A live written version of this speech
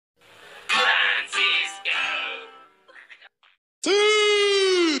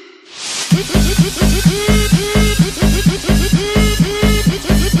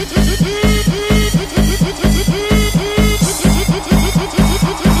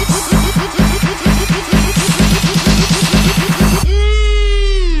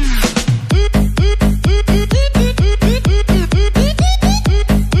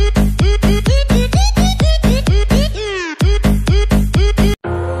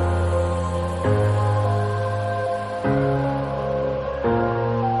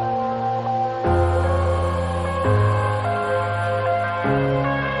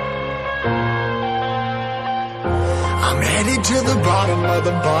of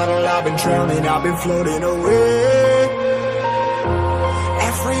the bottle, I've been drowning, I've been floating away.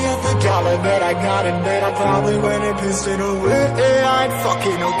 Every other dollar that I got in bed, I probably went and pissed it away. I ain't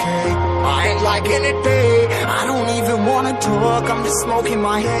fucking okay, I ain't liking it, babe. I don't even wanna talk, I'm just smoking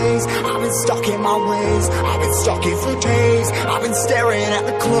my haze. I've been stuck in my ways, I've been stuck here for days. I've been staring at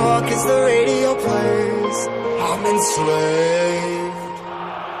the clock as the radio plays. I'm enslaved.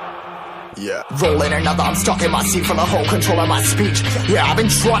 Yeah. Rolling another, I'm stuck in my seat for the whole control of my speech. Yeah, I've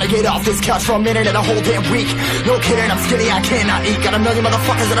been trying to get off this couch for a minute and a whole damn week. No kidding, I'm skinny, I cannot eat. Got a million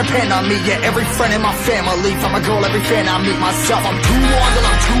motherfuckers that depend on me. Yeah, every friend in my family, from a girl, every fan I meet myself. I'm too on till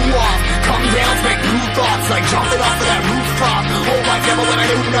I'm too off. Come down to make new thoughts, like jumping off of that rooftop. Oh my devil, when I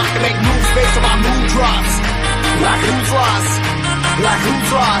do nothing to make moves based on my mood drops. Like who's lost? Like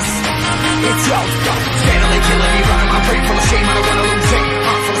who's lost? It's yo, steadily killing me, running my brain full of shame, I don't wanna lose it.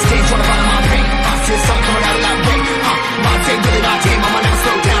 Full of stage, trying to find my pain. I see the sun coming out of that rain. My day really not game, I'ma never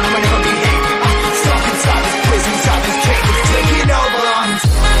slow down, I'ma never behave. Stuck inside this prison, inside this cage, it's taking over.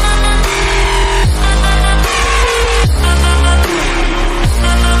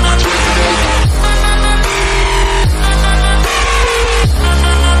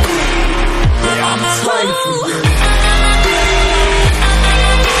 Yeah, I'm a slave for you.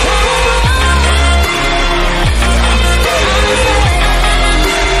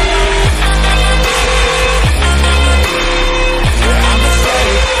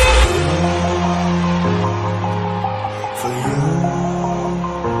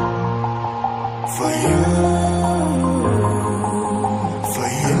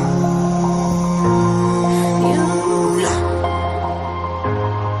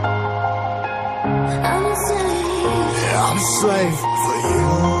 I'm a slave for you.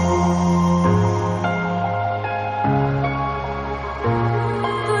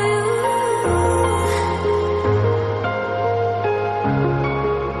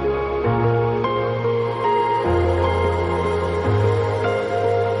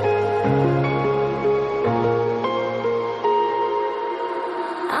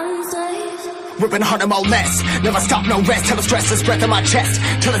 Ripping harder, more less. Never stop, no rest. Till the stress is breath in my chest.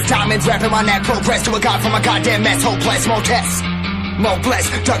 Till it's diamonds wrapping my neck. Progress to a god from a goddamn mess. Hopeless, more tests. More blessed.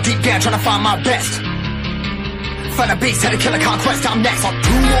 Dug deep down trying to find my best. Find a beast, had to kill a conquest. I'm next. I'm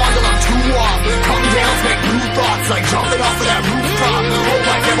too on till I'm too off. Come down, make new thoughts. Like jumping off of that rooftop. Oh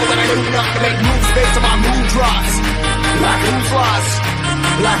my devil, when I do nothing to make moves based on my mood drops. Like who's lost?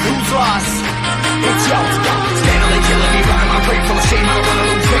 Like who's lost? It's yo, steadily killing me, running my brain full of shame, I don't wanna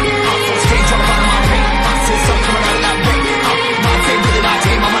lose it. Full of stage, trying to find my pain. I see the sun coming out of that rain. My day really not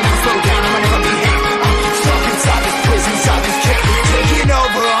tame, I'ma never slow down, I'ma never behave. Stuck inside this prison, inside this cage, it's taking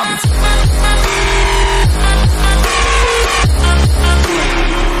over.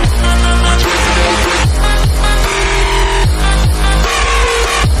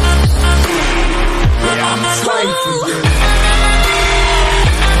 Yeah, I'm a slave for you.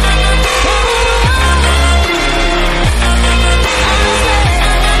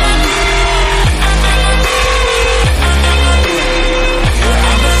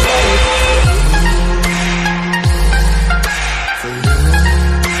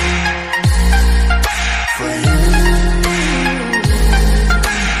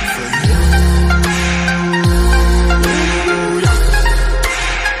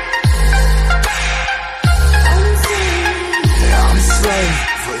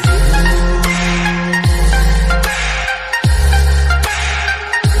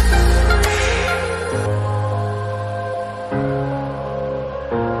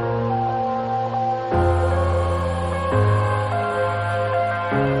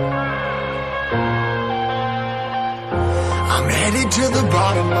 I'm headed to the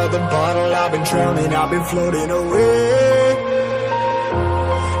bottom of the bottle, I've been drowning, I've been floating away.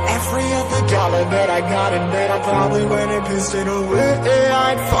 Every other dollar that I got in bed, I probably went and pissed it away.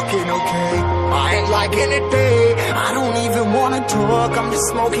 I ain't fucking okay, I ain't liking it, babe. I don't even wanna talk, I'm just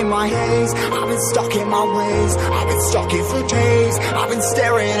smoking my haze. I've been stuck in my ways, I've been stuck here for days. I've been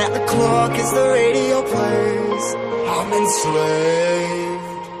staring at the clock as the radio plays. I'm enslaved.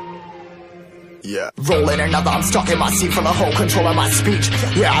 Yeah. Rolling another, I'm stuck in my seat for the whole control of my speech.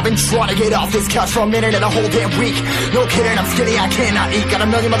 Yeah, I've been trying to get off this couch for a minute and a whole damn week. No kidding, I'm skinny, I cannot eat. Got a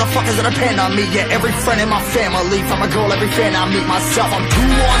million motherfuckers that depend on me. Yeah, every friend in my family, from a girl, every fan I meet myself. I'm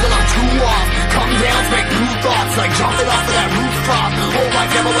too on till I'm too off. Come down to make new thoughts, like jumping off of that rooftop. Oh my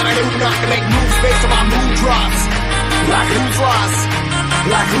devil, when I do nothing to make moves based on my mood drops. Like who's lost?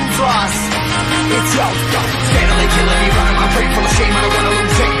 Like who's lost? It's yo, steadily killing me, running my brain full of shame, I don't wanna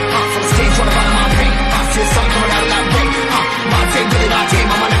lose it. Full of stage, trying to find my pain. I see the sun coming out of that rain.